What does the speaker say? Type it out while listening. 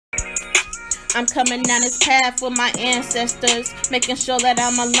I'm coming down this path with my ancestors, making sure that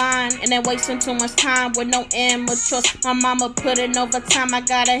I'm aligned and ain't wasting too much time with no immatures. My mama put in overtime, I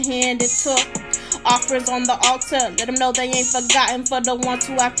gotta hand it to her. Offers on the altar, let them know they ain't forgotten. For the ones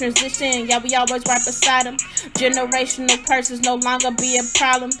who have transitioned, yeah, we always right beside them. Generational curses no longer be a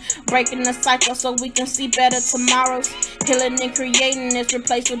problem, breaking the cycle so we can see better tomorrows. Healing and creating is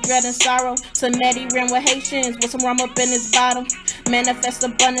replaced with dread and sorrow. Samedi ran with Haitians with some rum up in his bottle. Manifest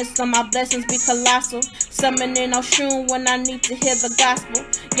abundance so my blessings be colossal. Summoning Oshun when I need to hear the gospel.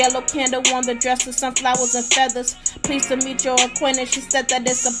 Yellow candle on the dresser, sunflowers and feathers. Pleased to meet your acquaintance, she said that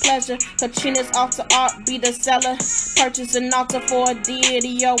it's a pleasure. Kachina's altar art, be the seller. Purchase an altar for a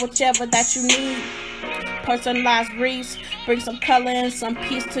deity or whichever that you need. Personalized wreaths, bring some color and some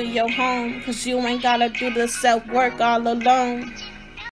peace to your home, cause you ain't gotta do the self-work all alone.